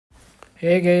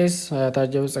Hey guys,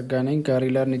 ታጀቡ ጸጋ ነኝ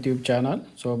ከሪለርን ዩቲዩብ ቻናል።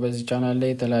 በዚህ ቻናል ላይ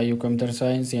የተለያዩ ኮምፒውተር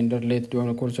ሳይንስ ኤንድ ሪሌትድ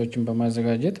የሆኑ ኮርሶችን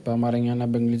በማዘጋጀት በአማርኛና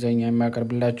በእንግሊዝኛ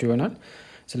የሚያቀርብላችሁ ይሆናል።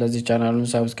 ስለዚህ ቻናሉን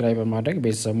ሳብስክራይብ በማድረግ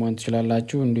ቤተሰብ መሆን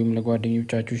ትችላላችሁ። እንዲሁም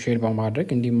ለጓደኞቻችሁ ሼር በማድረግ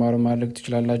እንዲማሩ ማድረግ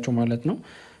ትችላላችሁ ማለት ነው።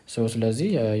 ስለዚህ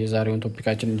የዛሬውን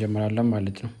ቶፒካችን እንጀምራለን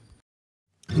ማለት ነው።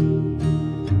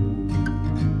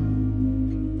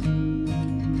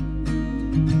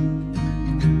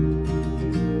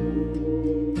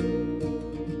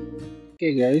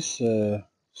 Okay guys,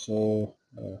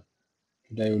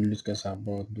 today we'll discuss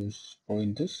about those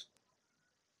points.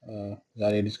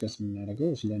 ዛሬ ዲስከስ የምናደርገው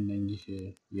ስለነዚህ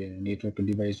የኔትወርክ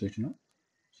ዲቫይሶች ነው።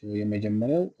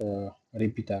 የመጀመሪያው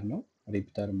ሪፒተር ነው።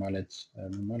 ሪፒተር ማለት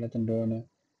ምን ማለት እንደሆነ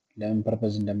ለምን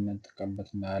ፐርፐዝ እንደምንጠቀምበት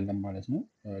እናያለን ማለት ነው።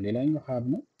 ሌላኛው ሀብ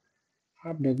ነው።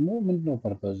 ሀብ ደግሞ ምንድነው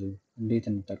ፐርፐዙ፣ እንዴት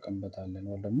እንጠቀምበታለን፣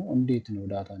 ወይ ደግሞ እንዴት ነው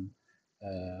ዳታን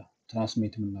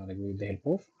ትራንስሚት የምናደርገው with the help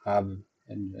of ሀብ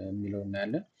የሚለው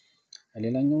እናያለን።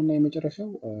 ሌላኛው እና የመጨረሻው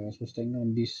ሶስተኛው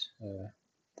እንዲስ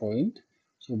ፖይንት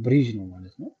ብሪጅ ነው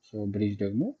ማለት ነው። ብሪጅ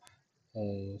ደግሞ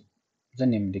the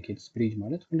name indicates ብሪጅ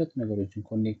ማለት ሁለት ነገሮችን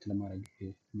ኮኔክት ለማድረግ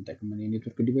የሚጠቅመን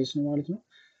የኔትወርክ ዲቫይስ ነው ማለት ነው።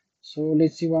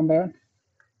 let's see one by one.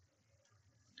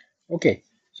 Okay,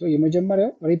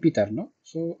 የመጀመሪያው ሪፒተር ነው።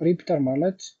 ሪፒተር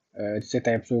ማለት it's a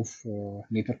types of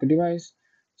network device.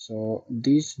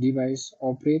 This device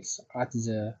operates at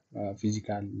the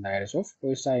physical layers of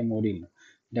OSI model ነው።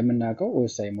 እንደምናውቀው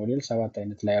OSI ሞዴል 7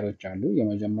 አይነት ላየሮች አሉ።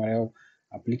 የመጀመሪያው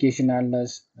አፕሊኬሽን አለ፣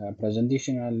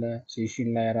 ፕሬዘንቴሽን አለ፣ ሴሽን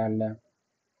ላየር አለ፣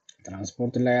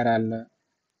 ትራንስፖርት ላየር አለ፣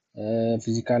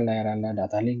 ፊዚካል ላየር አለ፣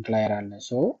 ዳታ ሊንክ ላየር አለ።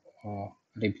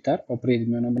 ሪፒተር ኦፕሬት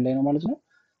የሚሆነው ምን ላይ ነው ማለት ነው?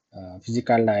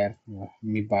 ፊዚካል ላየር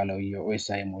የሚባለው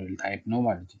የኦኤስአይ ሞዴል ታይፕ ነው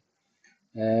ማለት ነው።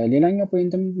 ሌላኛው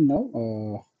ፖይንት ምንድን ነው?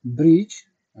 ብሪጅ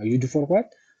used for what?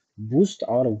 boost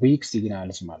our weak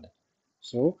signals ማለት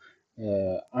ነው።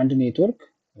 አንድ ኔትወርክ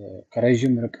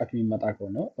ከረዥም ርቀት የሚመጣ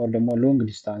ከሆነ ወይ ደግሞ ሎንግ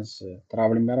ዲስታንስ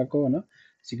ትራቭል የሚያደርግ ከሆነ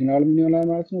ሲግናሉ ምን ይሆናል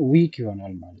ማለት ነው? ዊክ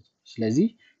ይሆናል ማለት ነው። ስለዚህ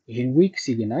ይህን ዊክ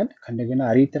ሲግናል ከእንደገና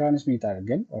ሪትራንስሚት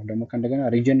አድርገን ወይ ደግሞ ከእንደገና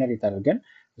ሪጀነሬት አድርገን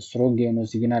ስትሮንግ የሆነ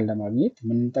ሲግናል ለማግኘት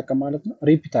ምን እንጠቀም ማለት ነው?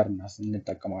 ሪፒተር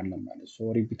እንጠቀማለን ማለት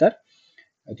ነው። ሪፒተር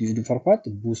used for what?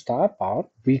 boost up our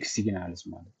weak signals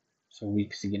ማለት ነው።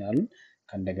 ዊክ ሲግናሉን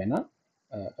ከእንደገና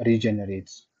ሪጀነሬት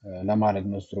ለማድረግ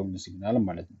ነው ስትሮንግ ሲግናል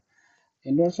ማለት ነው።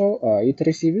 and also it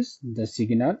receives the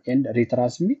signal and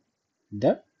retransmit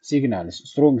the signals,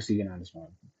 strong signals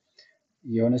ማለት ነው።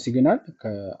 የሆነ ሲግናል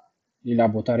ከሌላ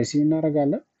ቦታ ሪሲቭ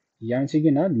እናደርጋለን። ያን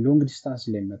ሲግናል ሎንግ ዲስታንስ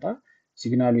ላይ መጣ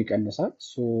ሲግናሉ ይቀንሳል።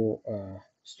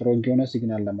 ስትሮንግ የሆነ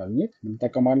ሲግናል ለማግኘት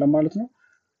እንጠቀማለን ማለት ነው።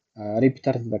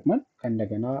 ሪፒተር ተጠቅመን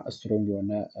ከእንደገና ስትሮንግ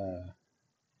የሆነ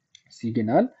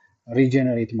ሲግናል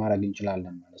ሪጀነሬት ማድረግ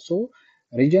እንችላለን ማለት ነው።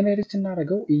 ሪጀነሬት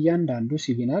ስናደርገው እያንዳንዱ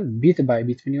ሲግናል ቢት ባይ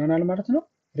ቢት ምን ይሆናል ማለት ነው?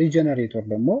 ሪጀነሬተር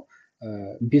ደግሞ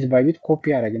ቢት ባይ ቢት ኮፒ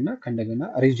ያደርግና ከእንደገና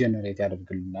ሪጀነሬት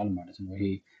ያደርግልናል ማለት ነው። ይሄ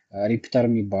ሪፒተር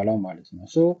የሚባለው ማለት ነው።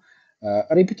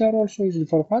 ሪፒተር ኦልሶ ዩዝድ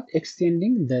ፎር ዋት?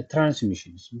 ኤክስቴንዲንግ ዘ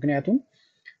ትራንስሚሽንስ። ምክንያቱም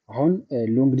አሁን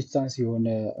ሎንግ ዲስታንስ የሆነ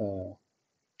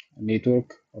ኔትወርክ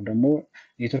ደግሞ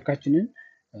ኔትወርካችንን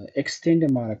ኤክስቴንድ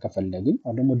ማድረግ ከፈለግን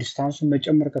ወይ ደግሞ ዲስታንሱን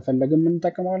መጨመር ከፈለግን ምን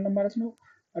እንጠቀመዋለን ማለት ነው?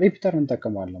 ሪፒተር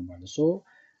እንጠቀመዋለን ማለት ነው።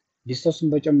 ዲስታንሱን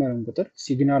በጨመረን ቁጥር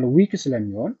ሲግናል ዊክ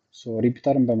ስለሚሆን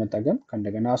ሪፒተርን በመጠቀም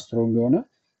ከእንደገና ስትሮንግ የሆነ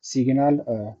ሲግናል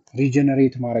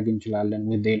ሪጀነሬት ማድረግ እንችላለን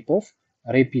with the help of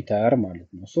repeater ማለት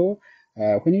ነው።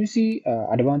 when you see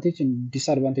advantage and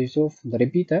disadvantage of the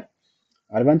repeater,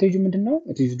 advantage ምንድነው?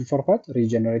 it is used for what?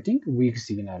 regenerating weak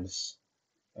signals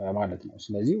ማለት ነው።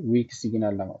 ስለዚህ ዊክ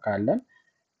ሲግናል ካለን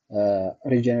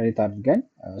ሪጀነሬት አድርገን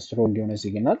ስትሮንግ የሆነ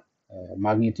ሲግናል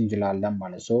ማግኘት እንችላለን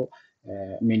ማለት ነው።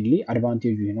 ሜንሊ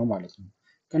አድቫንቴጁ ይሄ ነው ማለት ነው።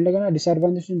 ከእንደገና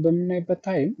ዲስአድቫንቴጁን በምናይበት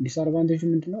ታይም ዲስአድቫንቴጁ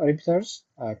ምንድነው? ሪፒተርስ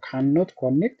ካንኖት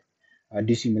ኮኔክት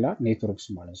ዲሲሚላር ኔትወርክስ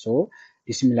ማለት ነው።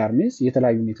 ዲሲሚላር ሚንስ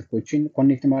የተለያዩ ኔትወርኮችን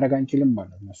ኮኔክት ማድረግ አንችልም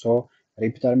ማለት ነው።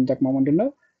 ሪፒተር የሚጠቅመው ምንድነው?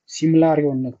 ሲሚላር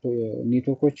የሆኑ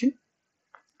ኔትወርኮችን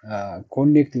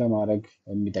ኮኔክት ለማድረግ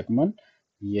የሚጠቅመን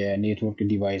የኔትወርክ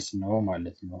ዲቫይስ ነው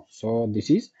ማለት ነው። this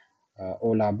is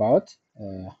all about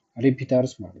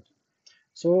repeaters ማለት ነው።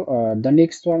 the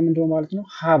next one ምንድነው ማለት ነው?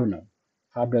 ሀብ ነው።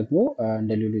 ሀብ ደግሞ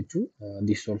እንደ ሌሎቹ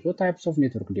this also types of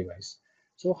network device.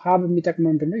 ሀብ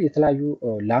የሚጠቅመው ምንድነው? የተለያዩ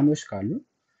ላኖች ካሉ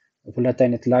ሁለት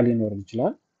አይነት ላን ሊኖር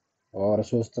ይችላል፣ ኦር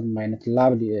ሶስትም አይነት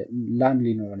ላን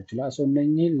ሊኖር ይችላል።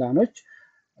 እነኚህ ላኖች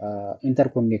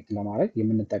ኢንተርኮኔክት ለማድረግ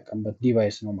የምንጠቀምበት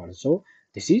ዲቫይስ ነው ማለት ነው።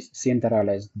 this is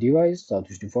centralized device that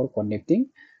is for connecting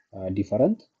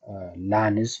different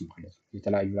LANs ማለት ነው።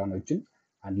 የተለያዩ ላኖችን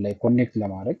አንድ ላይ ኮኔክት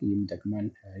ለማድረግ የሚጠቅመን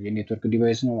የኔትወርክ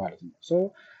ዲቫይስ ነው ማለት ነው።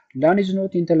 LAN is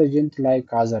not intelligent like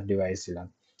other device ይላል።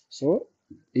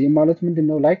 ይህ ማለት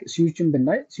ምንድነው? ላይክ ሲዩችን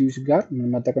ብናይ ሲዩስ ጋር ምን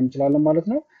መጠቀም እንችላለን ማለት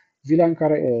ነው።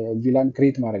 ቪላን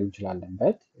ክሬት ማድረግ እንችላለን።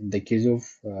 በት in the case of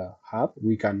hub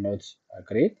we cannot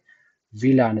create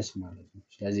ቪላንስ ማለት ነው።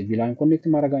 ስለዚህ ቪላን ኮኔክት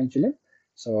ማድረግ አንችልም።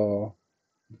 so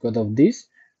because of this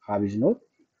hub is not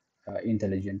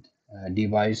intelligent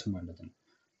device ማለት ነው።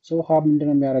 so hub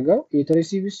ምንድነው የሚያደርገው? it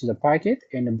receives the packet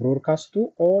and broadcast to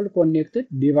all connected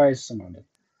devices ማለት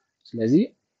ነው። ስለዚህ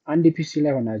አንድ ፒሲ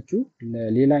ላይ ሆናችሁ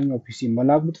ለሌላኛው ፒሲ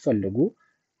መላክ ብትፈልጉ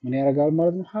ምን ያደርጋል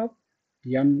ማለት ነው? ሀብ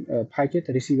ያን ፓኬት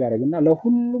ሪሲቭ ያደርግና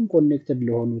ለሁሉም ኮኔክትድ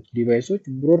ለሆኑት ዲቫይሶች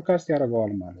ብሮድካስት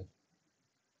ያደርገዋል ማለት ነው።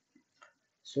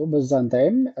 ሶ በዛን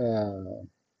ታይም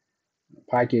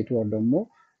ፓኬቱ ወር ደግሞ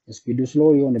ስፒዱ ስሎ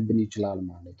ሊሆንብን ይችላል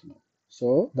ማለት ነው። ሶ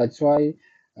that's why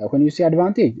when you see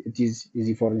advantage it is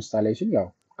easy for installation ያው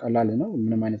ቀላል ነው።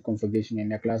 ምንም አይነት ኮንፊግሬሽን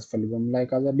ያን ያክል አያስፈልገውም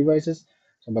like other devices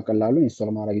በቀላሉ ኢንስቶል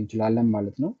ማድረግ እንችላለን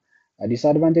ማለት ነው።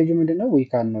 ዲስአድቫንቴጁ ምንድነው? we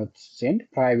cannot send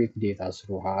private data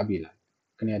through hub ይላል።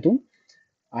 ምክንያቱም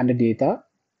አንድ ዴታ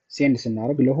ሴንድ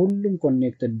ስናደርግ ለሁሉም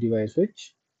ኮኔክትድ ዲቫይሶች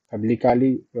ፐብሊካሊ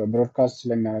ብሮድካስት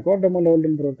ስለሚያደርገው ደግሞ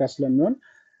ለሁሉም ብሮድካስት ስለሚሆን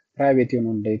ፕራይቬት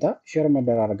የሆነውን ዴታ ሼር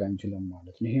መደራረግ አንችልም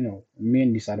ማለት ነው። ይሄ ነው ሜን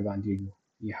ዲስአድቫንቴጁ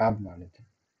የሀብ ማለት ነው።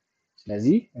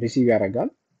 ስለዚህ ሪሲቭ ያደርጋል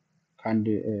ከአንድ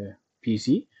ፒሲ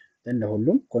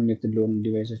ለሁሉም ኮኔክትድ ለሆኑ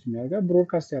ዲቫይሶች የሚያደርጋል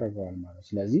ብሮድካስት ያደርገዋል ማለት።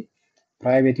 ስለዚህ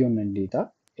ፕራይቬት የሆነን ዴታ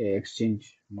ኤክስቼንጅ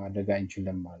ማድረግ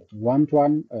አንችልም ማለት ነው። ዋን ቱ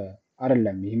ዋን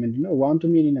አይደለም። ይሄ ምንድነው? ዋን ቱ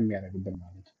ሜኒ ነው የሚያደርግብን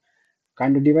ማለት ነው።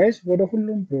 ከአንድ ዲቫይስ ወደ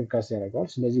ሁሉም ብሮድካስት ያደርገዋል።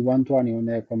 ስለዚህ ዋን ቱ ዋን የሆነ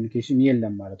ኮሚኒኬሽን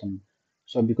የለም ማለት ነው።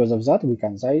 ሶ ቢኮዝ ኦፍ ዛት ዊ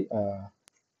ካን ሳይ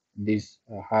ዲስ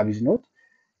ሀብ ኢዝ ኖት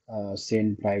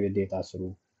ሴንድ ፕራይቬት ዴታ ስሩ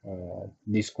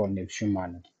ዲስ ኮኔክሽን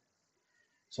ማለት ነው።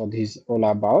 ሶ ዲስ ኦል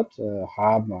አባውት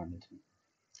ሀብ ማለት ነው።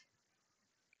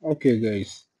 ኦኬ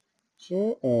ጋይስ ሶ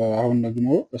አሁን ደግሞ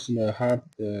ስለ ሀብ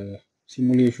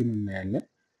ሲሙሌሽን እናያለን።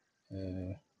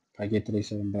 ፓኬት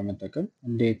ትሬሰርን በመጠቀም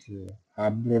እንዴት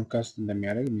ሀብ ብሮድካስት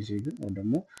እንደሚያደርግ ሜሴጅን ወይ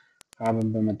ደግሞ ሀብን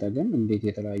በመጠቀም እንዴት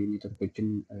የተለያዩ ኔትወርኮችን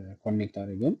ኮኔክት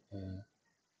አድርገን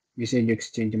ሜሴጅ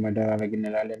ኤክስቼንጅ መደራረግ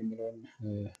እንችላለን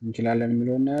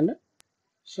የሚለውን እናያለን።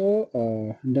 ሶ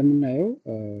እንደምናየው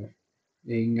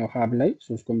ይሄኛው ሀብ ላይ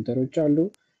 3 ኮምፒውተሮች አሉ።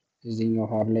 እዚህኛው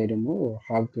ሀብ ላይ ደግሞ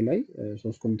ሀብቱ ላይ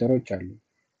 3 ኮምፒውተሮች አሉ።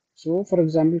 ሶ ፎር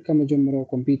ኤግዛምፕል ከመጀመሪያው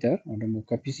ኮምፒውተር ወይ ደግሞ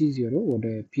ከፒሲ 0 ወደ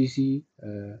ፒሲ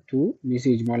 2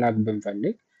 ሜሴጅ መላክ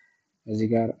ብንፈልግ እዚህ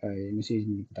ጋር ሜሴጅ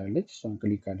ምልክት አለች። እሷን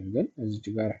ክሊክ አድርገን እዚች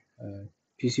ጋር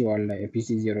ፒሲ 1 ላይ ፒሲ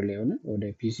 0 ላይ ሆነ ወደ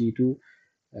ፒሲ 2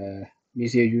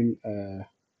 ሜሴጁን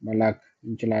መላክ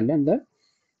እንችላለን።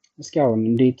 እስኪ አሁን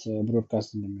እንዴት ብሮድካስት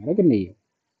እንደሚያደርግ እንየው።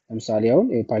 ለምሳሌ አሁን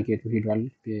ፓኬቱ ሄዷል፣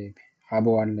 ሀብ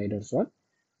 1 ላይ ደርሷል።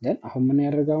 ደን አሁን ምን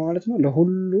ያደርጋል ማለት ነው?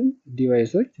 ለሁሉም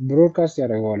ዲቫይሶች ብሮድካስት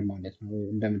ያደርገዋል ማለት ነው።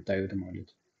 እንደምታዩት ማለት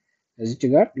ነው። እዚች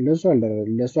ጋር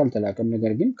ለሱ አልተላከም፣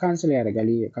 ነገር ግን ካንስል ያደርጋል።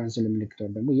 የካንስል ምልክት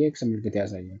ወይም ደግሞ የኤክስ ምልክት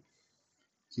ያሳያል።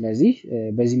 ስለዚህ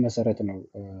በዚህ መሰረት ነው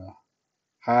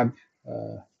ሀብ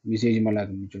ሜሴጅ መላክ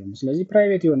የምንችለው። ስለዚህ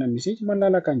ፕራይቬት የሆነ ሜሴጅ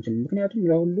መላላክ አንችልም፣ ምክንያቱም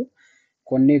ለሁሉ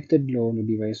ኮኔክትድ ለሆኑ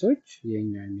ዲቫይሶች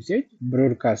የኛ ሜሴጅ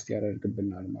ብሮድካስት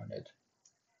ያደርግብናል ማለት ነው።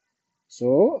 ሶ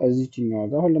እዚህኛው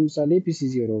ጋር አሁን ለምሳሌ ፒሲ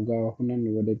 0 ጋር ሆነን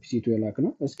ወደ ፒሲ 2 የላክ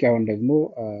ነው። እስኪ አሁን ደግሞ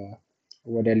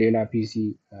ወደ ሌላ ፒሲ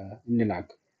እንላክ።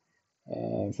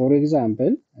 ፎር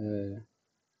ኤግዛምፕል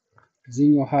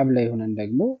እዚህኛው ሀብ ላይ ሆነን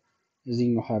ደግሞ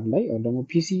እዚህኛው ሀብ ላይ ወይ ደግሞ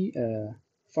ፒሲ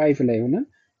 5 ላይ ሆነን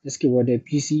እስኪ ወደ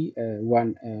ፒሲ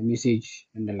 1 ሜሴጅ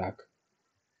እንላክ።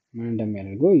 ምን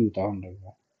እንደሚያደርገው እዩት። አሁን ደግሞ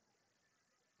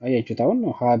አያችሁት፣ አሁን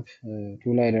ሀብ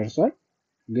 2 ላይ ደርሷል።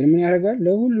 ግን ምን ያደርጋል?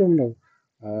 ለሁሉም ነው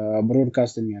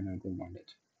ብሮድካስት የሚያደርገው ማለት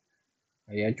ነው።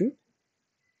 አያችሁ፣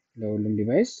 ለሁሉም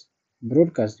ዲቫይስ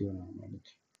ብሮድካስት ይሆናል ማለት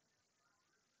ነው።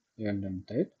 ያው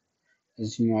እንደምታዩት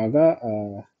እዚህኛው ጋር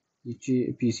ይቺ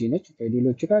ፒሲ ነች።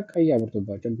 ሌሎች ጋር ቀይ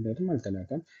አብርቶባቸው ምክንያቱም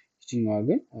አልተላከም። ይቺኛዋ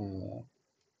ግን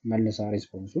መልሳ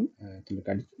ሬስፖንሱን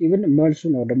ትልካለች። ኢቭን መልሱ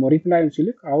ነው ደግሞ ሪፕላይን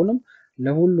ሲልክ አሁንም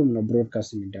ለሁሉም ነው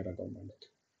ብሮድካስት የሚደረገው ማለት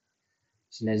ነው።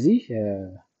 ስለዚህ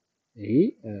ይሄ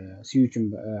ሲዩችን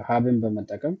ሀብን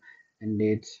በመጠቀም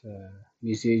እንዴት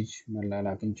ሜሴጅ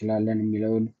መላላክ እንችላለን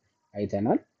የሚለውን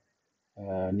አይተናል።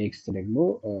 ኔክስት ደግሞ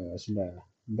ስለ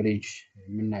ብሪጅ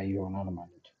የምናይ ይሆናል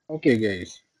ማለት ነው። ኦኬ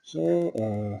ጋይስ ሶ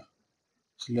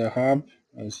ስለ ሀብ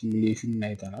ሲሙሌሽን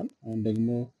አይተናል። አሁን ደግሞ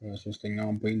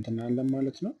ሶስተኛውን ፖይንት እናያለን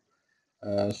ማለት ነው።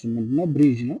 እሱ ምንድነው?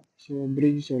 ብሪጅ ነው። ሶ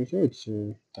ብሪጅ is also it's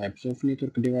types of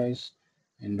network device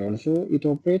and also it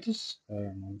operates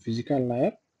physical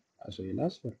layer as well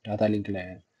as data link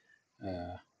layer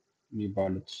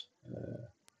የሚባሉት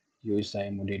ዩኤስአይ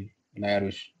ሞዴል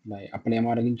ላየሮች ላይ አፕላይ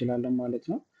ማድረግ እንችላለን ማለት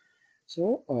ነው። ሶ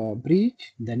ብሪጅ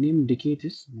the name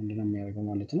indicates ምንድነው የሚያደርገው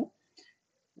ማለት ነው?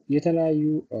 የተለያዩ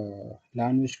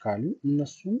ላኖች ካሉ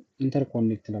እነሱን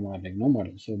ኢንተርኮኔክት ለማድረግ ነው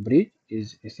ማለት ነው። ሶ ብሪጅ ኢዝ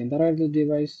ኤ ሴንትራላይዝድ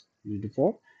ዲቫይስ ዩዝድ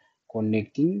ፎር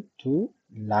ኮኔክቲንግ ቱ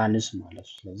ላንስ ማለት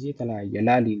ነው። ስለዚህ የተለያየ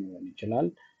ላን ሊኖረን ይችላል፣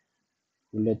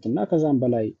 ሁለት እና ከዛም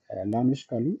በላይ ላኖች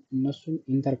ካሉ እነሱን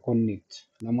ኢንተርኮኔክት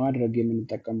ለማድረግ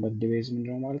የምንጠቀምበት ዲቫይስ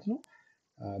ምንድነው ማለት ነው?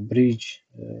 ብሪጅ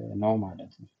ነው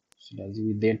ማለት ነው። ስለዚህ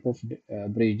with the help of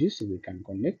bridges we can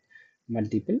connect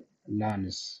multiple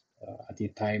LANs at a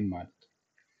time ማለት ነው።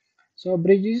 so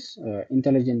bridges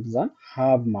intelligent than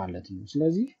hub ማለት ነው።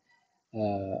 ስለዚህ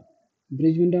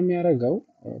ብሪጅ እንደሚያደርገው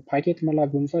ፓኬት መላክ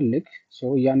ብንፈልግ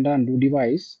እያንዳንዱ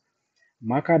ዲቫይስ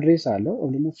ማክ አድሬስ አለው ወይ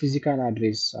ደግሞ ፊዚካል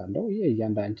አድሬስ አለው። ይሄ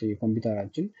እያንዳንዱ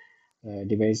የኮምፒውተራችን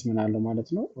ዲቫይስ ምን አለው ማለት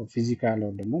ነው? ፊዚካል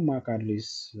ወይ ደግሞ ማክ አድሬስ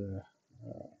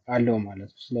አለው ማለት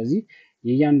ነው። ስለዚህ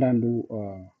የእያንዳንዱ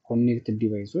ኮኔክትድ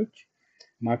ዲቫይሶች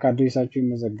ማክ አድሬሳቸው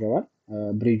ይመዘገባል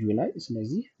ብሪጁ ላይ።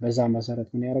 ስለዚህ በዛ መሰረት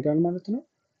ምን ያደርጋል ማለት ነው?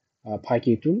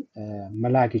 ፓኬቱን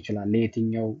መላክ ይችላል።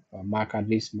 ለየትኛው ማክ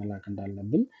አድሬስ መላክ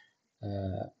እንዳለብን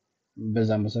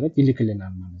በዛ መሰረት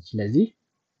ይልክልናል ማለት። ስለዚህ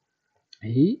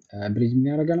ይሄ ብሪጅ ምን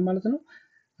ያደርጋል ማለት ነው?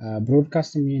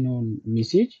 ብሮድካስት የሚሆነውን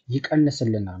ሜሴጅ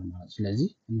ይቀንስልናል ማለት። ስለዚህ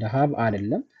እንደ ሀብ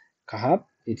አይደለም፣ ከሀብ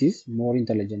it is more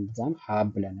intelligent than hub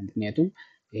ብለን፣ ምክንያቱም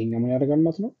ይሄኛው ምን ያደርጋል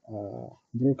ማለት ነው?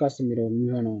 ብሮድካስት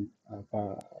የሚሆነውን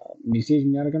ሜሴጅ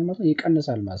የሚያደርጋል ማለት ነው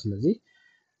ይቀንሳል ማለት። ስለዚህ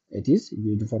it is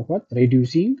used for what?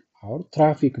 reducing our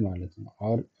traffic ማለት ነው።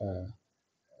 our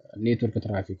ኔትወርክ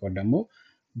ትራፊክ ወይ ደግሞ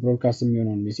ብሮድካስት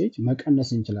የሚሆነውን ሜሴጅ መቀነስ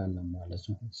እንችላለን ማለት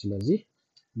ነው። ስለዚህ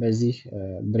በዚህ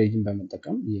ብሪጅን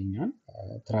በመጠቀም የኛን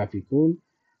ትራፊኩን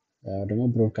ደግሞ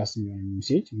ብሮድካስት የሚሆነውን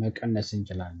ሜሴጅ መቀነስ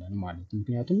እንችላለን ማለት ነው።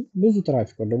 ምክንያቱም ብዙ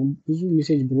ትራፊክ ወይ ደግሞ ብዙ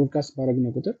ሜሴጅ ብሮድካስት ባደረግን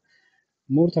ቁጥር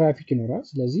ሞር ትራፊክ ይኖራል።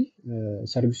 ስለዚህ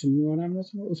ሰርቪስም ይሆናል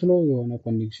ማለት ነው፣ ስሎ የሆነ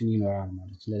ኮኔክሽን ይኖራል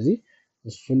ማለት። ስለዚህ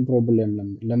እሱን ፕሮብሌም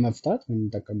ለመፍታት ምን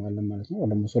እንጠቀማለን ማለት ነው? ወይ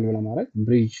ደግሞ ሶልቭ ለማድረግ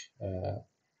ብሪጅ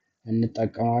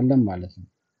እንጠቀማለን ማለት ነው።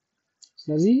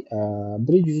 ስለዚህ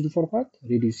ብሪጅ ዩዝድ ፎር ዋት?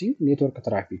 ሪዲዩሲንግ ኔትወርክ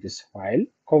ትራፊክስ ዋይል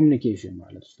ኮሚኒኬሽን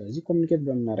ማለት ነው። ስለዚህ ኮሚኒኬት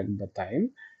በምናደርግበት ታይም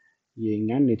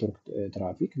የኛን ኔትወርክ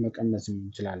ትራፊክ መቀነስ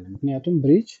እንችላለን። ምክንያቱም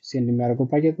ብሪጅ ሴንድ የሚያደርገው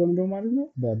ፓኬት በምንድነው ማለት ነው?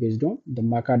 በቤዝድ ኦን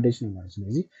ማክ አድሬስ ነው ማለት።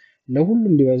 ስለዚህ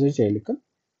ለሁሉም ዲቫይሶች አይልክም፣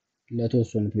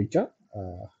 ለተወሰኑት ብቻ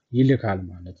ይልካል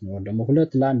ማለት ነው። ወይ ደግሞ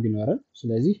ሁለት ላን ቢኖረን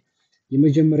ስለዚህ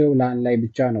የመጀመሪያው ላን ላይ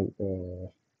ብቻ ነው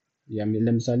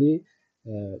ለምሳሌ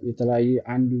የተለያየ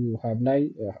አንዱ ሀብ ላይ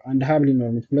አንድ ሀብ ሊኖር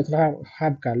ነው፣ ሁለት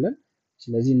ሀብ ካለን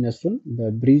ስለዚህ እነሱን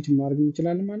በብሪጅ ማድረግ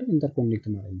እንችላለን ማለት ኢንተርኮኔክት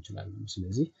ማድረግ እንችላለን።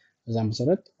 ስለዚህ በዛ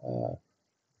መሰረት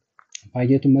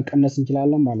ፓኬቱን መቀነስ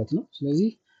እንችላለን ማለት ነው። ስለዚህ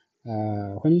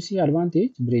when you see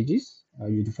advantage bridges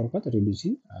used for what?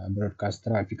 reducing broadcast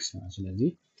traffic ነው። ስለዚህ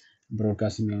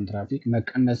ብሮድካስት የሚሆን ትራፊክ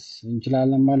መቀነስ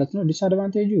እንችላለን ማለት ነው።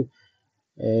 ዲስአድቫንቴጁ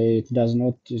it does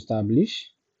not establish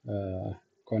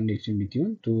ኮኔክሽን ቢትዊን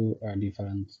ቱ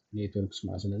ዲፈረንት ኔትወርክስ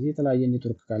ማለት። ስለዚህ የተለያየ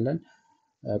ኔትወርክ ካለን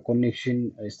ኮኔክሽን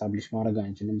ኤስታብሊሽ ማድረግ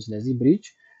አንችልም። ስለዚህ ብሪጅ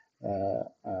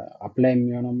አፕላይ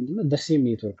የሚሆነው ምንድነው? ደሴም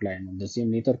ኔትወርክ ላይ ነው። ደሴም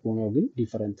ኔትወርክ ሆኖ ግን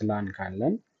ዲፈረንት ላን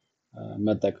ካለን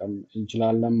መጠቀም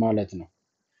እንችላለን ማለት ነው።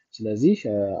 ስለዚህ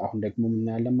አሁን ደግሞ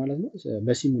እናያለን ማለት ነው፣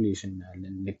 በሲሙሌሽን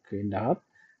እናያለን። ልክ እንደ ሀብ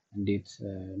እንዴት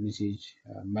ሜሴጅ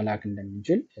መላክ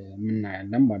እንደምንችል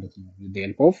እናያለን ማለት ነው with the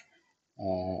help of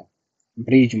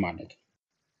ብሪጅ ማለት ነው።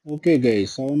 ኦኬ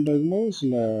ጋይስ፣ አሁን ደግሞ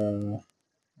ስለ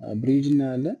ብሪጅ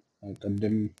እናያለን።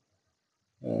 ቅድም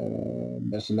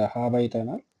ስለ ሀብ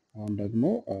አይተናል፣ አሁን ደግሞ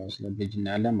ስለ ብሪጅ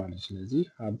እናያለን ማለት ነው። ስለዚህ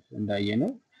ሀብ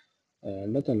እንዳየነው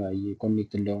ለተለያየ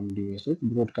ኮኔክት እንደሆኑ ዲቫይሶች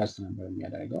ብሮድካስት ነበር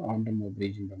የሚያደርገው። አሁን ደግሞ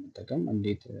ብሪጅን በመጠቀም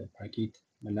እንዴት ፓኬት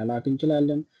መላላክ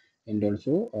እንችላለን፣ and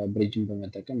also ብሪጅን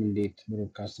በመጠቀም እንዴት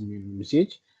ብሮድካስት የሚሆን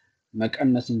ሜሴጅ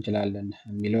መቀነስ እንችላለን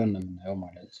የሚለውን ነው የምናየው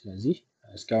ማለት ነው። ስለዚህ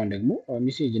እስካሁን ደግሞ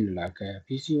ሜሴጅ እንላክ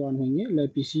ፒሲ 1 ሆኜ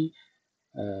ለፒሲ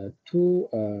 2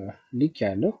 ልክ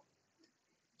ያለው።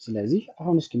 ስለዚህ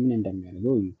አሁን እስኪ ምን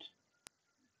እንደሚያደርገው እዩት።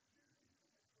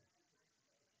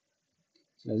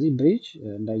 ስለዚህ ብሪጅ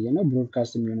እንዳየነው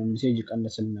ብሮድካስት የሚሆነው ሜሴጅ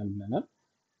ይቀንስልናል ብለናል።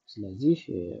 ስለዚህ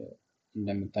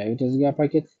እንደምታዩት እዚህ ጋር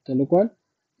ፓኬት ተልኳል፣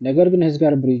 ነገር ግን እዚህ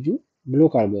ጋር ብሪጁ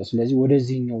ብሎክ አድርጓል። ስለዚህ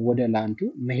ወደዚህኛው ወደ ላንቱ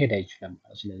መሄድ አይችልም።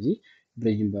 ስለዚህ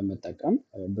ብሪጅን በመጠቀም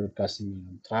ብሮድካስት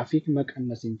የሚሆነው ትራፊክ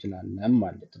መቀነስ እንችላለን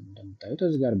ማለት ነው። እንደምታዩት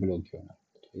እዚህ ጋር ብሎክ ይሆናል፣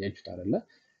 ያያችሁት አይደለ?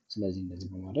 ስለዚህ እንደዚህ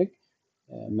በማድረግ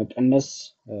መቀነስ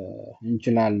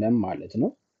እንችላለን ማለት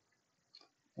ነው።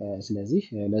 ስለዚህ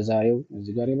ለዛሬው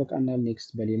እዚህ ጋር ይበቃናል።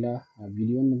 ኔክስት በሌላ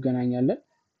ቪዲዮ እንገናኛለን።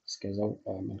 እስከዛው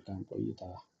መልካም ቆይታ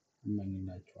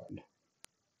እመኝላችኋለሁ።